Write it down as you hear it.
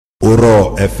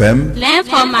Goro FM.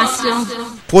 L'information.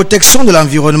 Protection de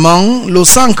l'environnement, le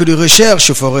Centre de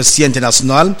recherche forestier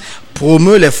international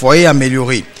promeut les foyers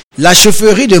améliorés. La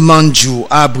chefferie de Mandjou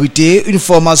a abrité une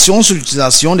formation sur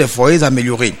l'utilisation des foyers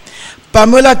améliorés.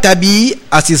 Pamela Tabi,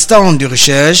 assistante de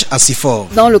recherche à CIFOR.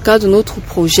 Dans le cadre de notre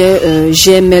projet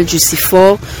GML du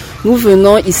CIFOR, nous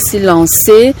venons ici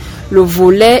lancer le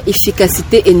volet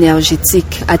efficacité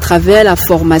énergétique à travers la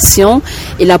formation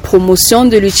et la promotion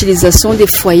de l'utilisation des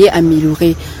foyers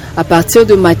améliorés à partir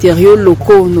de matériaux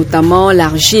locaux, notamment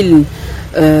l'argile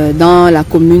dans la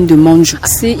commune de Mandjou.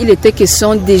 Il était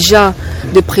question déjà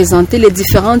de présenter les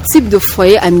différents types de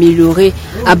foyers améliorés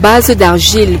à base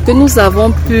d'argile que nous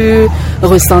avons pu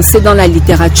recenser dans la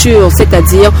littérature,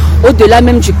 c'est-à-dire au-delà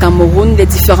même du Cameroun, les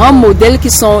différents modèles qui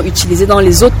sont utilisés dans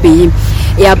les autres pays.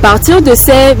 Et à partir de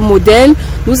ces modèles,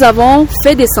 nous avons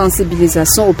fait des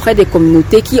sensibilisations auprès des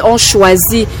communautés qui ont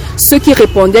choisi ceux qui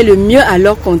répondaient le mieux à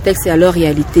leur contexte et à leur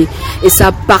réalité. Et c'est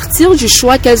à partir du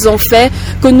choix qu'elles ont fait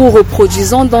que nous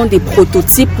reproduisons dans des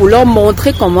prototypes pour leur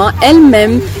montrer comment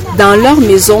elles-mêmes, dans leur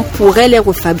maison, pourraient les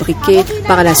refabriquer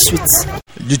par la suite.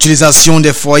 L'utilisation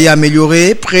des foyers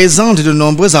améliorés présente de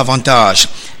nombreux avantages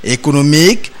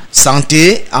économiques,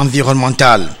 santé,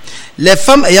 environnementale. Les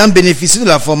femmes ayant bénéficié de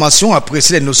la formation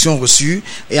apprécient les notions reçues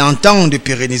et entendent de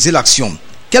pérenniser l'action.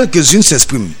 Quelques-unes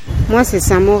s'expriment. Moi, c'est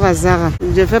Samour Azara.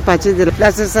 Je fais partie de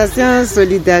l'association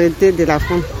Solidarité de la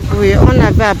Femme. Oui, on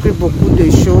avait appris beaucoup de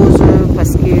choses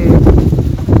parce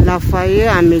que la foyer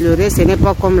améliorée, ce n'est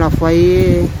pas comme la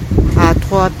foyer à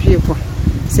 3 pieds, quoi.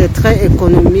 C'est très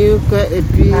économique et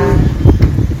puis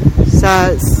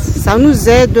ça nous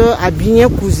aide à bien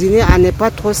cuisiner, à ne pas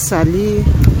trop salir.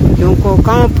 Donc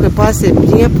quand on prépare, c'est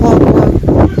bien propre,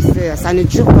 ça ne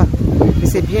dure pas, mais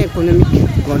c'est bien économique.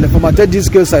 Les formateurs disent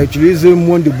que ça utilise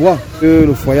moins de bois que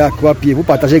le foyer à 3 pieds. Vous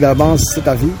partagez également cet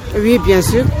avis? Oui, bien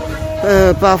sûr.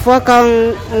 Parfois, quand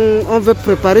on veut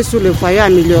préparer sur le foyer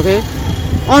amélioré,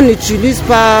 on n'utilise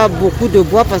pas beaucoup de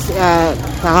bois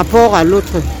par rapport à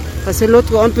l'autre. Parce que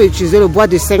l'autre, on peut utiliser le bois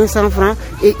de 500 francs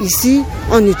et ici,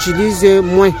 on utilise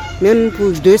moins. Même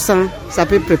pour 200, ça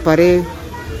peut préparer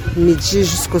midi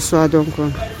jusqu'au soir. Donc.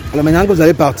 Alors maintenant que vous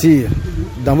allez partir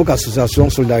dans votre association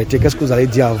Solidarité, qu'est-ce que vous allez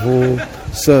dire à vos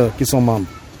sœurs qui sont membres?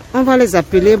 On va les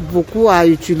appeler beaucoup à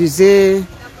utiliser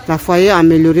la foyer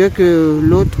améliorée que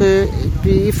l'autre. Et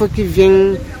puis il faut qu'ils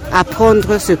viennent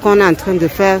apprendre ce qu'on est en train de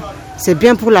faire. C'est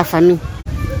bien pour la famille.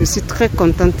 Je suis très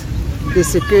contente de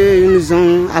ce qu'ils nous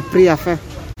ont appris à faire.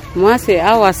 Moi, c'est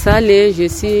Awa Saleh, je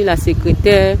suis la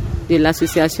secrétaire de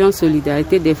l'association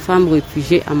Solidarité des femmes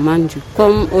réfugiées à Mandjou.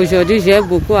 Comme aujourd'hui, j'ai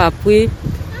beaucoup appris.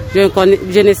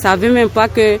 Je ne savais même pas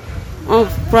qu'on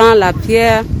prend la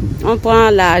pierre, on prend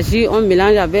l'argile, on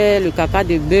mélange avec le caca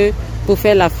de bœuf pour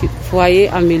faire la foyer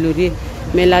amélioré.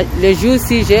 Mais le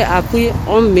jour-ci, j'ai appris,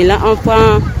 on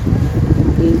prend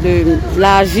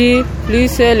l'argile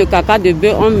plus le caca de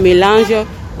bœuf, on mélange,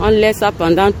 on laisse ça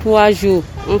pendant 3 jours.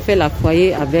 On fait la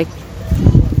foyer avec.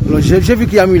 Alors, j'ai vu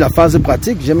qu'il y a eu la phase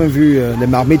pratique, j'ai même vu les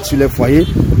marmites sur les foyers.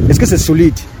 Est-ce que c'est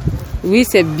solide? Oui,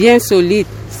 c'est bien solide.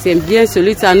 C'est bien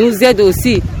solide. Ça nous aide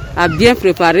aussi à bien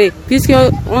préparer.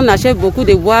 Puisqu'on achète beaucoup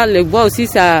de bois, le bois aussi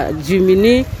ça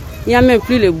diminue. Il n'y a même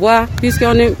plus le bois,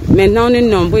 maintenant on est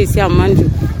nombreux ici à Mandjou.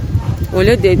 Au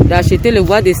lieu d'acheter le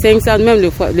bois de 500, même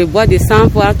le bois de 100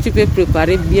 francs, tu peux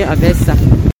préparer bien avec ça.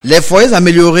 Les foyers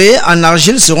améliorés en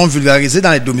argile seront vulgarisés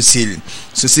dans les domiciles.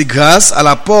 Ceci grâce à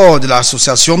l'apport de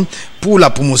l'association pour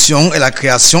la promotion et la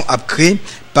création APCRE,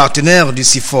 partenaire du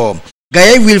CIFOR.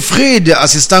 Gaël Wilfried,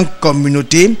 assistant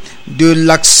communauté de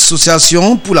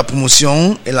l'association pour la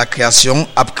promotion et la création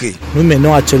APCRE. Nous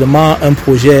menons actuellement un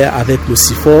projet avec le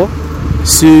CIFOR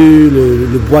sur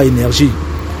le bois énergie.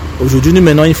 Aujourd'hui, nous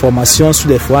menons une formation sur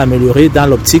les foyers améliorés dans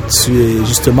l'optique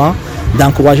justement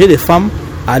d'encourager les femmes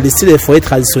à laisser les foyers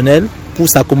traditionnels pour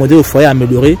s'accommoder aux foyers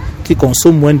améliorés qui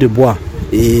consomment moins de bois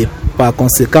et par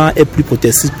conséquent est plus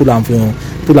protectrice pour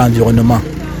l'environnement.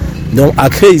 Donc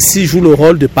ACRE ici joue le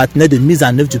rôle de partenaire de mise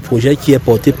en œuvre du projet qui est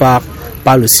porté par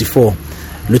le CIFOR.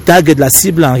 Le target de la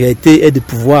cible en réalité est de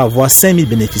pouvoir avoir 5000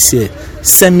 bénéficiaires.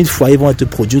 5000 foyers vont être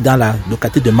produits dans la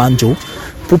localité de Mandjou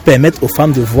pour permettre aux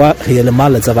femmes de voir réellement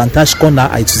les avantages qu'on a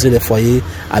à utiliser les foyers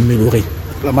améliorés.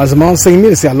 Malheureusement,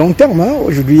 5000 c'est à long terme.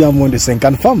 Aujourd'hui, il y a moins de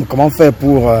 50 femmes. Comment faire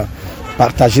pour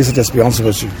partager cette expérience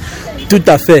reçue? Tout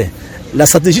à fait. La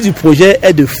stratégie du projet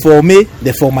est de former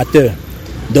des formateurs.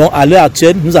 Donc à l'heure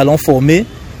actuelle, nous allons former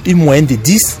une moyenne de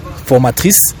 10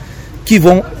 formatrices qui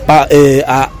vont à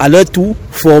leur tour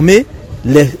former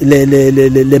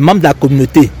les membres de la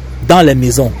communauté dans les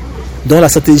maisons. Donc la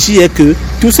stratégie est que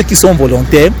tous ceux qui sont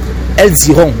volontaires, elles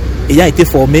iront, ayant été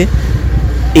formées,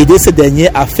 aider ces derniers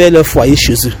à faire leur foyer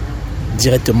chez eux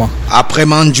directement. Après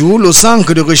Mandjou, le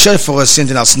Centre de recherche forestière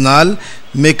international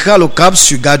mettra le cap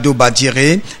sur Gado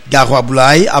Badiré, Garoua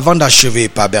Boulaye avant d'achever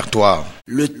par Bertois.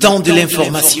 Le temps de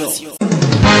l'information.